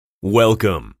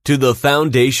Welcome to the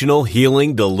Foundational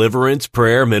Healing Deliverance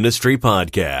Prayer Ministry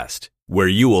Podcast, where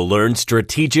you will learn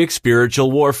strategic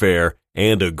spiritual warfare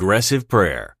and aggressive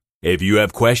prayer. If you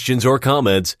have questions or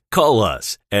comments, call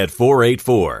us at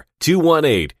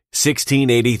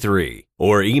 484-218-1683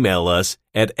 or email us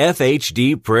at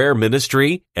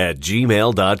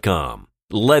fhdprayerministry@gmail.com.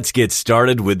 Let's get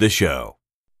started with the show.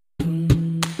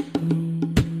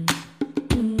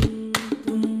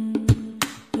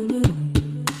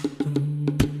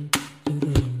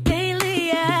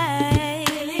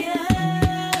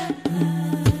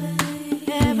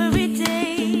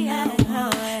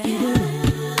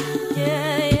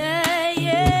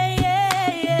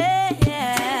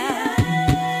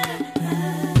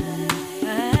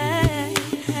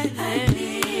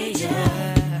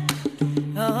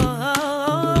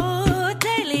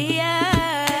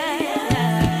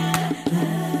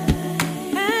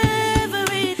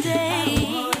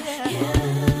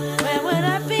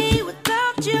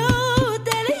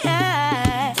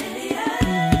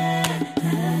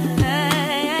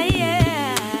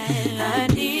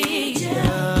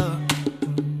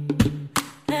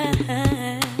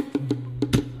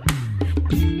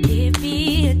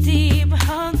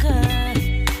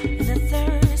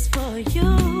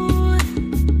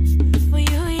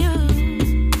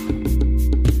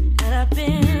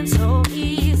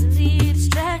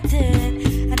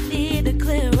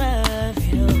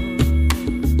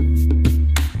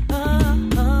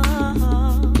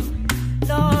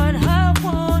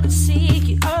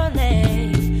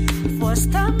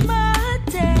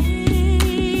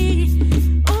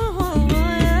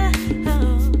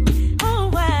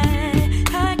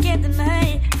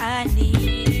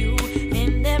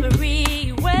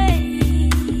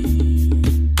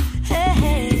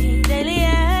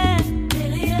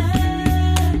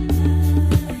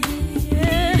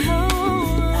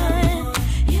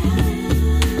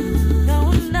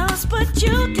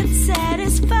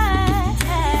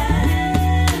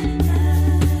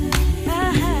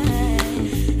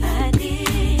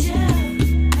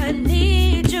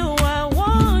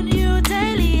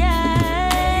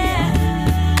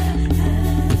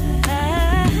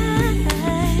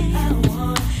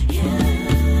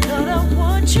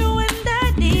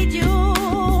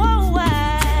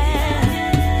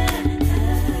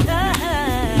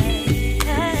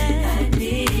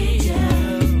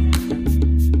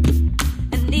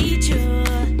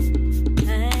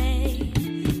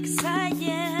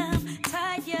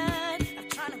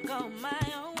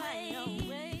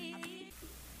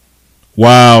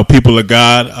 Wow, people of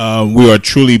God, we are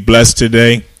truly blessed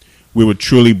today. We were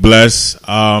truly blessed,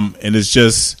 and it's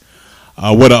just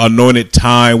what an anointed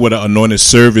time, what an anointed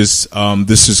service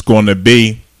this is going to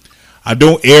be. I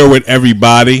don't air with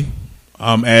everybody,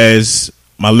 as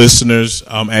my listeners,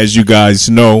 as you guys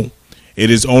know. It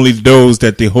is only those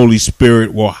that the Holy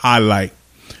Spirit will highlight,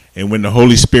 and when the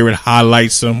Holy Spirit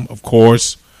highlights them, of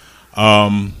course,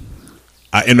 I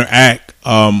interact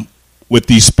with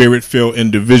these spirit-filled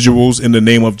individuals in the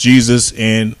name of Jesus.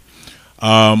 And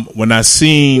when I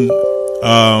seen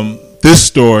this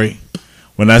story,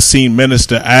 when I seen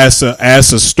Minister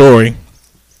Asa's story,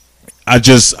 I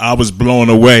was blown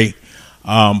away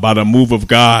by the move of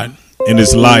God in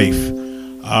his life.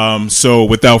 So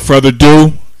without further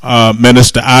ado,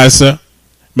 Minister Asa,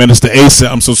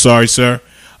 I'm so sorry, sir.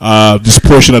 This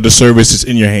portion of the service is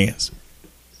in your hands.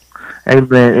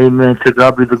 Amen. Amen. To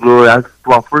God be the glory.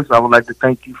 First, I would like to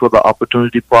thank you for the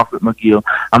opportunity, Prophet McGill.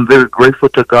 I'm very grateful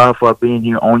to God for being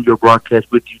here on your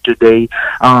broadcast with you today.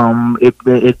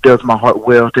 It does my heart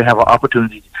well to have an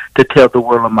opportunity to tell the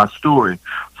world of my story.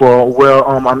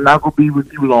 I'm not going to be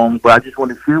with you long, but I just want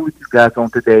to share with you guys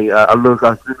on today a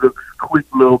quick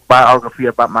little biography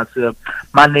about myself.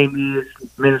 My name is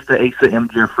Minister Asa M.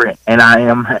 Jeffrey, and I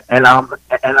am from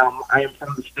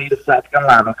the state of South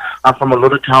Carolina. I'm from a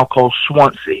little town called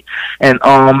Swansea, and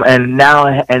now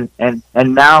I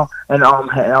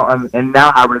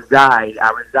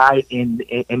reside in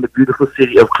the beautiful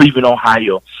city of Cleveland,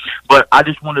 Ohio. But I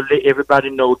just want to let everybody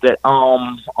know that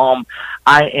I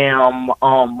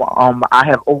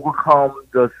have overcome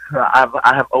the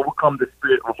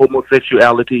spirit of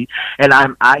homosexuality, and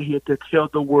I'm out here to tell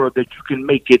the world that you can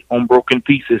make it on broken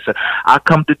pieces. I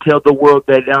come to tell the world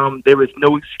that there is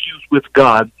no excuse with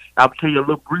God. I'll tell you a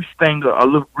little brief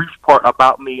part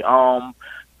about me.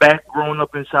 Back growing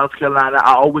up in South Carolina,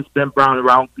 I always been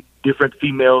around different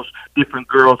females, different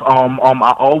girls.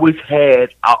 I always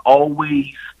felt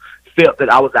that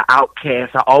I was an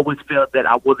outcast. I always felt that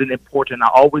I wasn't important. I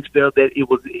always felt that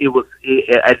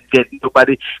that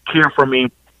nobody cared for me.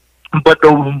 But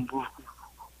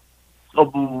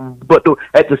But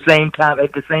at the same time,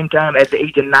 at the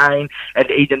age of 9,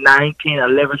 10,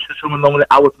 11,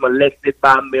 I was molested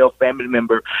by a male family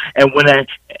member. And when I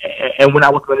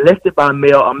was molested by a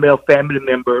male family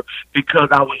member, because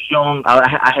I was young,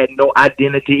 I had no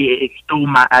identity. It stole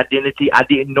my identity. I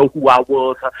didn't know who I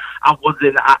was. I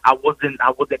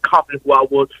wasn't confident who I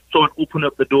was. So it opened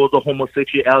up the doors of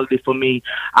homosexuality for me.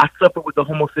 I suffered with the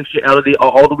homosexuality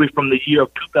all the way from the year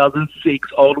of 2006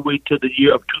 all the way to the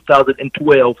year of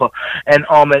 2012, and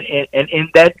in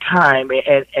that time,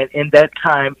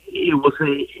 it was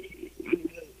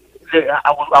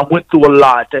I went through a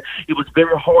lot. It was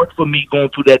very hard for me going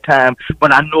through that time,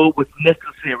 but I know it was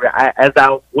necessary.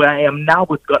 Where I am now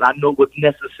with God, I know it was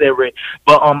necessary.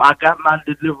 But I got my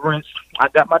deliverance.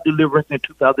 In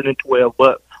 2012,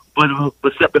 but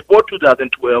before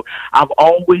 2012, as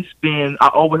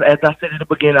I said in the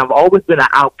beginning, I've always been an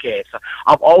outcast.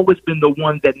 I've always been the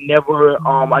one that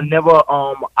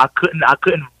I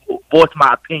couldn't voice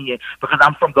my opinion because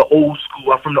I'm from the old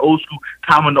school. I'm from the old school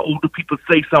time when the older people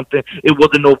say something, it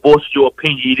wasn't no voice your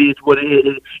opinion. It is what it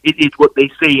is. It is what they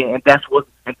say, and that's what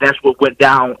went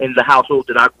down in the household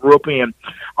that I grew up in.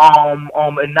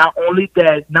 And not only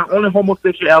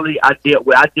homosexuality I dealt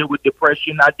with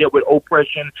depression, I dealt with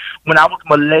oppression. When I was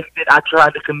molested, I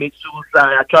tried to commit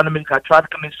suicide. I tried to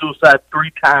commit suicide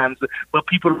 3 times. But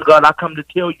people of God, I come to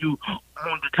tell you,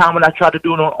 on the time when I tried to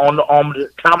do it, on the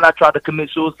time when I tried to commit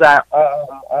suicide,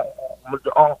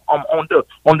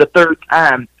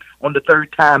 on the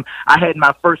third time, I had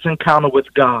my first encounter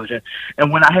with God.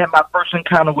 And when I had my first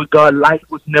encounter with God, life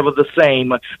was never the same.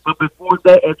 But before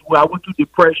that, as well, I went through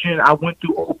depression. I went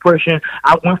through oppression.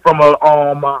 I went from a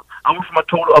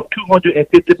total of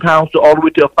 250 pounds to all the way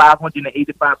to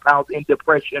 585 pounds in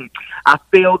depression. I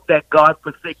felt that God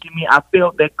forsaken me. I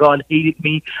felt that God hated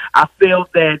me. I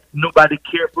felt that nobody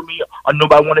cared for me or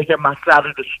nobody wanted to hear my side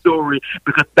of the story.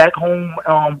 Because back home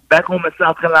in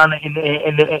South Carolina,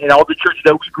 in all the churches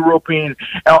that we grew up in,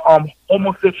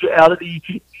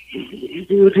 homosexuality,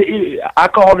 I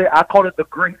call it the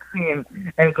great sin,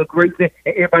 and the great sin.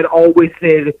 And everybody always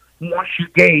said, once you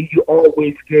gay, you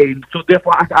always gay. So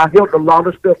therefore, I held a lot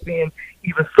of stuff in,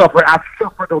 even suffered. I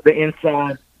suffered on the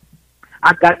inside.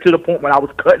 I got to the point where I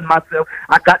was cutting myself.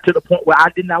 I got to the point where I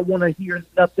did not want to hear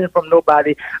nothing from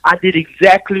nobody. I did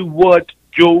exactly what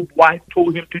Job's wife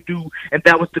told him to do, and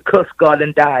that was to cuss God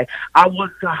and die. I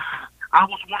was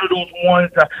one of those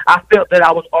ones. I felt that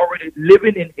I was already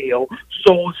living in hell,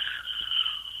 so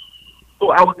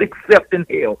I was accepting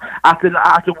hell. I said,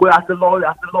 Lord,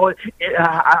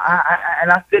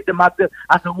 and I said to myself,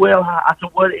 well,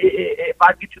 if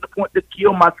I get to the point to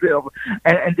kill myself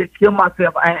and then kill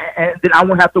myself, and then I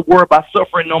won't have to worry about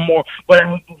suffering no more.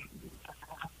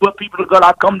 But people of God,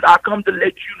 I come to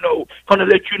let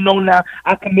you know now.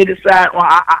 I committed suicide.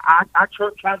 I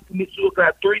tried to commit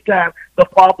suicide 3 times. The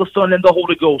Father, Son, and the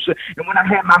Holy Ghost. And when I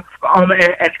had my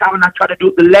and I tried to do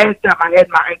it the last time, I had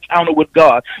my encounter with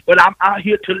God. But I'm out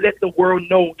here to let the world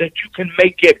know that you can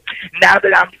make it. Now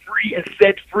that I'm free and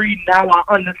set free, now I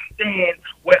understand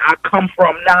where I come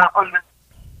from.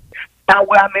 Now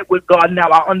where I'm at with God now,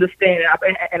 I understand,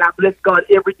 and I bless God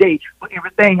every day for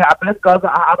everything. I bless God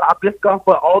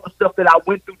for all the stuff that I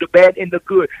went through, the bad and the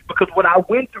good, because what I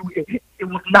went through, it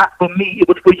was not for me, it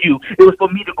was for you. It was for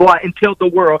me to go out and tell the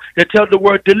world,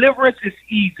 deliverance is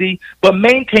easy, but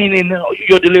maintaining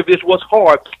your deliverance was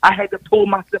hard. I had to pull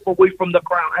myself away from the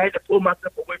crowd. I had to pull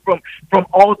myself away from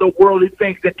all the worldly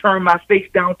things that turn my face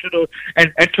down to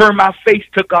and turn my face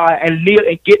to God and kneel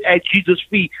and get at Jesus'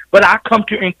 feet. But I come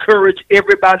to encourage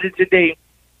everybody today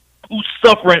who's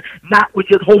suffering, not with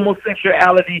just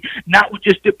homosexuality, not with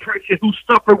just depression, who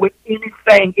suffer with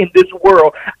anything in this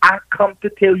world. I come to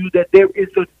tell you that there is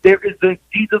a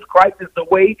Jesus Christ is the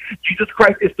way, Jesus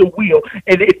Christ is the will.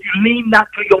 And if you lean not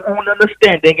to your own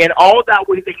understanding, and all that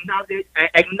ways acknowledge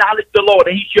the Lord,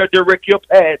 and He shall direct your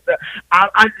path.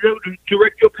 I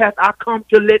direct your path. I come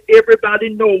to let everybody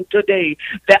know today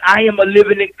that I am a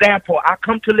living example. I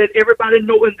come to let everybody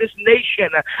know in this nation.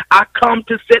 I come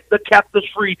to set the captives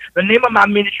free. The name of my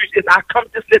ministry is I come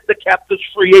to set the captives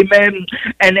free. Amen.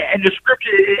 And the scripture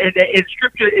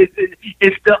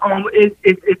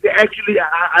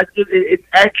it's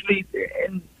actually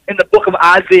in the book of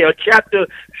Isaiah, chapter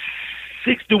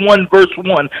 61, verse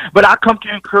 1. But I come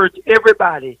to encourage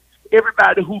everybody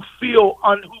who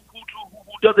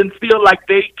doesn't feel like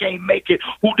they can't make it,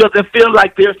 who doesn't feel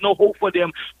like there's no hope for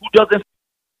them, who doesn't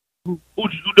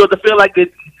feel like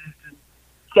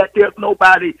that there's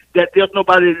nobody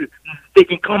they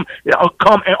can come and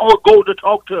go to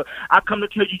talk to. I come to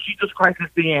tell you Jesus Christ is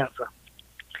the answer.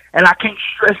 And I can't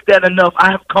stress that enough.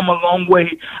 I have come a long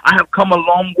way. I have come a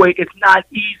long way. It's not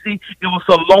easy. It was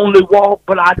a lonely walk,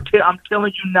 but I'm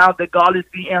telling you now that God is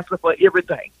the answer for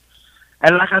everything.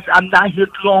 And like I said, I'm not here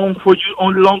long for you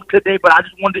on long today, but I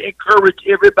just want to encourage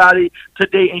everybody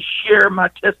today and share my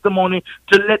testimony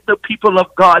to let the people of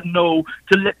God know,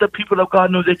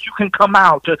 that you can come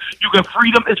out.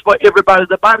 Freedom is for everybody.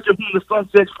 The Bible says, whom the Son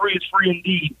sets free is free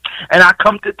indeed. And I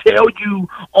come to tell you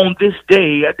on this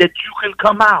day that you can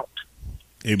come out.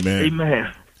 Amen.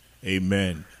 Amen.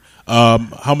 Amen.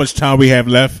 How much time we have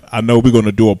left? I know we're going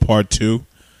to do a part 2,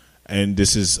 and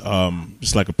this is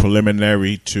just like a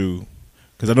preliminary to,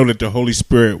 because I know that the Holy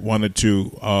Spirit wanted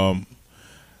to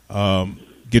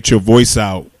get your voice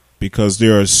out, because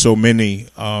there are so many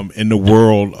in the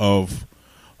world of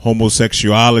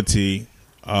homosexuality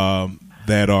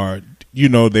that are,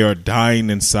 they are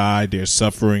dying inside. They're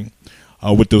suffering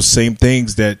with those same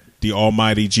things that the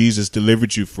Almighty Jesus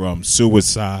delivered you from,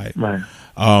 suicide. Right.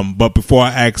 But before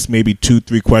I ask maybe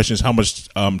 2-3 questions, how much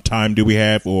time do we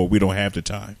have, or we don't have the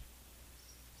time?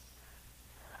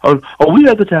 Oh, we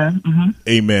have the time. Mm-hmm.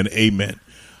 Amen. Amen.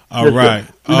 All yes, right.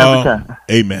 We have the time.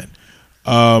 Amen.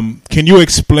 Can you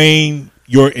explain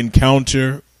your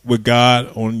encounter with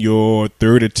God on your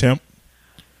 3rd attempt?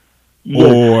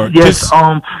 Yes.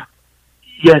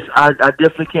 Yes, I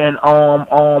definitely can.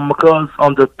 Because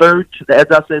on the 3rd, as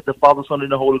I said, the Father, Son,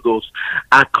 and the Holy Ghost,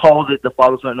 I called it the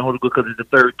Father, Son, and the Holy Ghost because it's the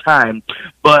 3rd time.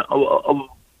 But on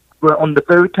the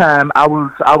 3rd time, I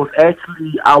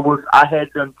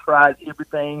had done tried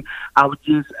everything. I was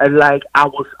just I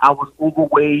was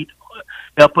overweight,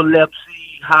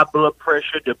 epilepsy, high blood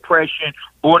pressure, depression,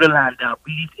 borderline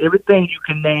diabetes, everything you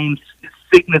can name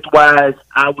sickness wise.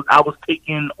 I was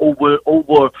taking over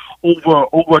a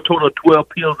total of 12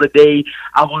 pills a day.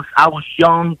 I was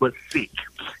young but sick,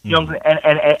 young,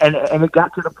 and it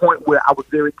got to the point where I was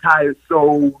very tired.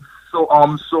 So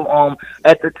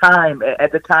at the time,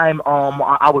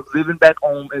 I was living back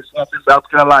home in Swansea, South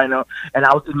Carolina, and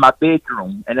I was in my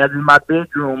bedroom. And and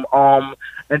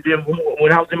then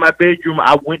when I was in my bedroom,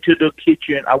 I went to the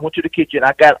kitchen. I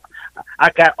got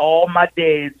all my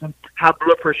dad's high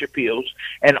blood pressure pills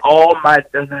and all my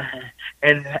and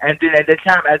then at the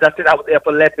time, as I said, I was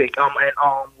epileptic.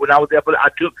 When I was I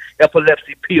took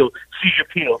epilepsy pills, seizure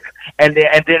pills, and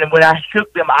then when I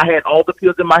took them, I had all the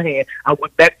pills in my hand. I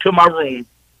went back to my room.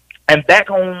 And back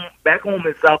home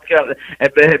in South Carolina,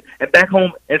 and back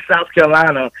home in South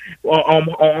Carolina,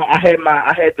 I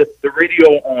had the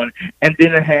radio on, and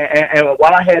then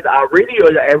while I had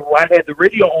the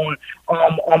radio on,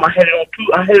 I had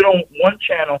it on one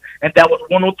channel, and that was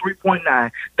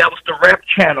 103.9. That was the rap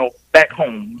channel. Back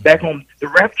home, the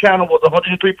rap channel was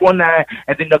 103.9,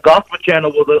 and then the gospel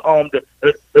channel was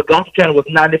the gospel channel was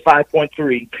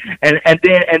 95.3, and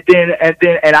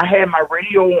I had my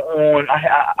radio on.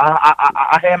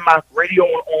 I had my radio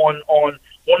on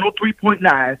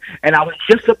 103.9, and I was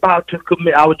just about to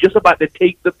commit. I was just about to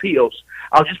take the pills.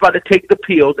 and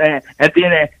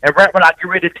right when I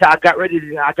got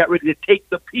ready to take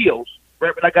the pills.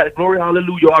 Right when I got glory,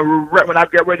 hallelujah. Right when I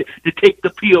got ready to take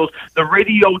the pills, the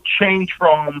radio changed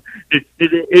from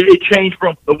it changed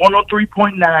from the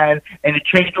 103.9 and it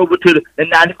changed over to the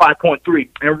 95.3.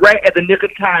 And right at the nick of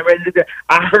time,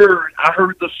 I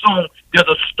heard the song. There's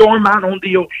a storm out on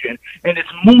the ocean, and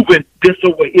it's moving this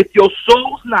away. If your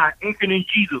soul's not anchored in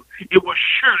Jesus, it will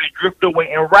surely drift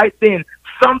away. And right then,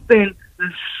 something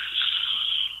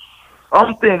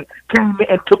came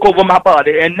and took over my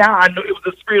body, and now I know it was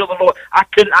the Spirit of the Lord. I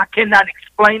cannot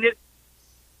explain it.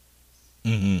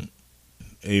 Mm-hmm.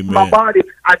 Amen. My body,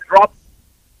 I dropped,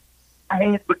 my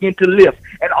hands began to lift,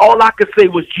 and all I could say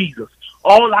was Jesus.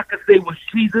 All I could say was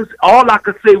Jesus.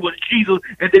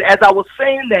 And then as I was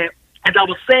saying that,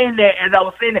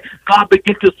 God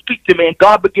began to speak to me, and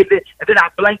and then I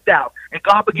blanked out, and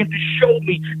God began to show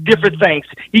me different things.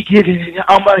 God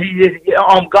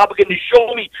began to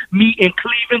show me in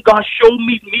Cleveland. God showed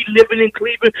me living in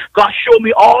Cleveland. God showed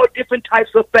me all different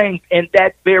types of things in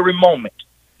that very moment.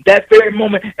 And after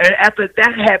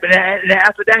that happened,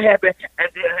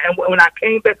 and when I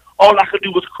came back, all I could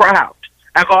do was cry out.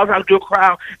 And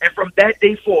from that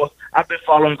day forth, I've been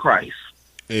following Christ.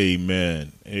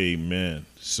 Amen. Amen.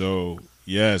 So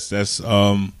yes, that's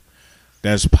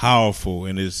powerful,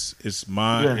 and it's just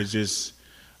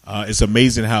it's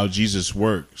amazing how Jesus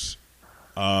works.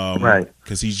 Right.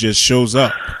 Because he just shows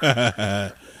up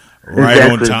right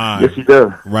exactly. on time. Yes, he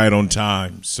does. Right on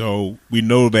time. So we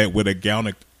know that with a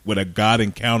God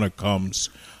encounter comes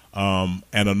an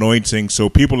anointing. So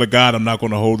people of God, I'm not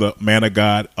going to hold the man of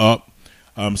God up.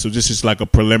 So this is like a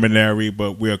preliminary,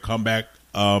 but we'll come back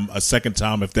a second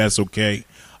time if that's okay.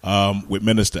 with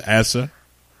Minister Asa.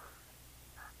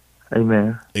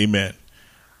 Amen. Amen.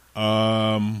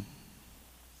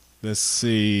 Let's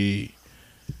see.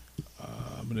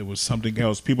 There was something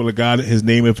else. People of God, his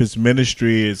name of his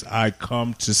ministry is I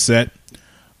Come to Set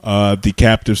the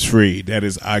Captives Free. That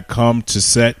is, I come to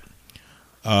set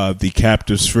the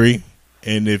captives free.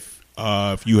 And if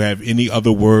you have any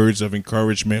other words of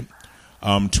encouragement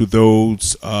to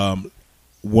those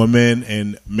women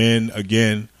and men,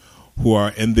 again, who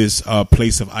are in this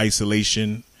place of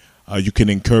isolation, you can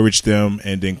encourage them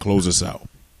and then close us out.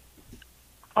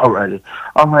 All right.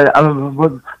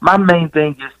 My main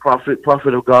thing is prophet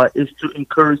of God is to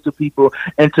encourage the people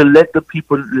and to let the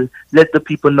people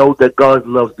know that God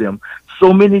loves them.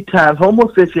 So many times,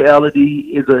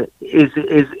 homosexuality is really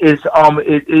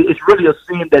a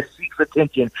sin that seeks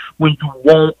attention. When you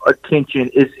want attention,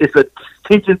 it's a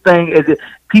attention thing.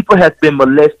 People have been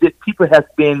molested, people have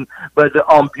been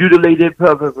mutilated.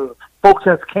 Folks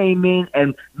has came in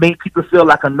and made people feel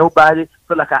like a nobody,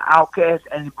 feel like an outcast,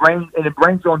 and it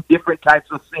brings on different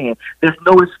types of sin. There's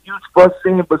no excuse for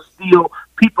sin, but still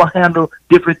people handle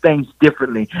different things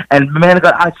differently. And man of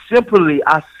God, I just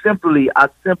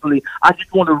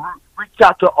want to reach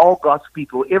out to all God's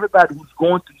people, everybody who's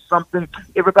going through something,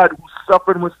 everybody who's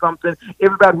suffering with something,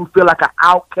 everybody who feel like an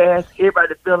outcast,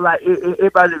 everybody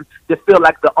that feel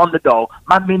like the underdog.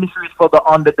 My ministry is for the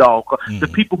underdog, the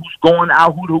people who's going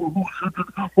out, who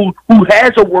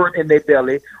has a word in their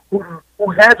belly, who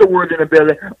has a word in their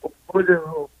belly. But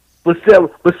the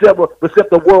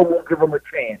world won't give them a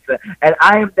chance. And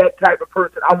I am that type of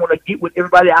person. I want to get with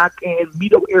everybody I can,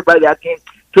 meet up with everybody I can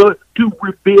to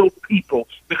rebuild people,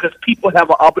 because people have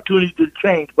an opportunity to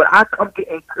change. But I come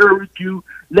to encourage you.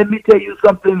 Let me tell you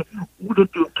something. The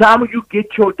time you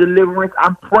get your deliverance,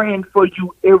 I'm praying for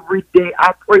you every day.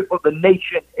 I pray for the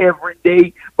nation every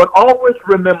day. But always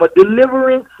remember,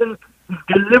 deliverance is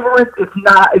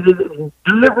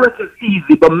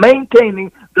easy, but maintaining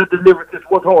the deliverance is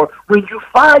what's hard. When you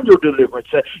find your deliverance,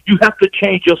 you have to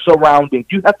change your surroundings.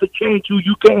 You have to change who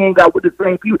you can't hang out with the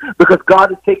same people, because God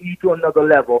is taking you to another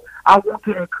level. I want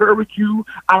to encourage you.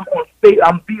 I'm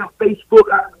via Facebook.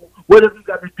 Whatever you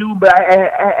got to do, but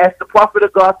as the prophet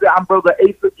of God said, I'm Brother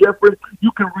Asa Jeffrey.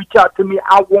 You can reach out to me.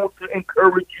 I want to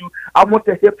encourage you. I want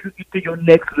to help you get to your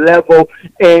next level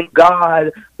in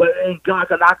God. But in God,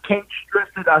 and I can't stress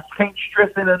it. I can't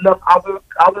stress it enough. I want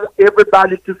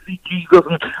everybody to see Jesus.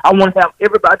 I want to have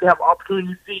everybody to have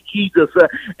opportunity to see Jesus.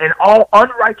 And all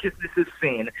unrighteousness is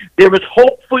sin. There is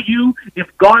hope for you. If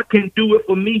God can do it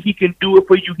for me, He can do it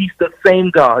for you. He's the same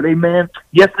God. Amen.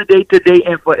 Yesterday, today,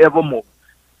 and forevermore.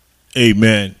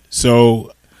 Amen.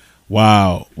 So,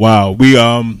 wow. We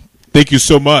thank you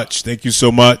so much. Thank you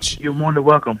so much. You're more than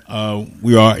welcome.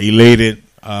 We are elated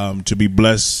to be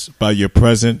blessed by your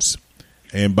presence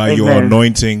and by your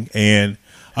anointing. And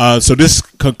so this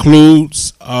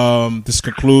concludes part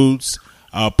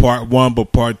one,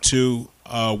 but part two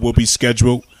will be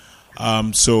scheduled.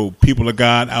 So people of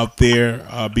God out there,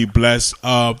 be blessed.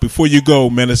 Before you go,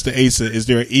 Minister Asa, is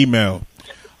there an email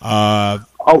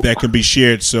that can be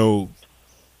shared so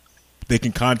they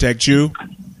can contact you?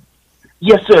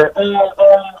 Yes, sir.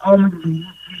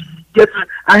 Yes, sir.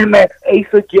 I am at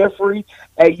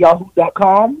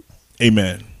asajeffrey@yahoo.com.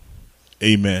 Amen.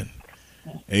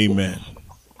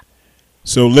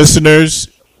 So, listeners,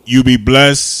 you be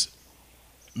blessed.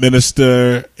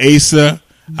 Minister Asa,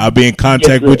 I'll be in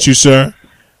contact with you, sir.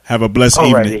 Have a blessed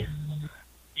evening.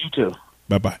 You too.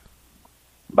 Bye-bye.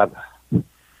 Bye-bye.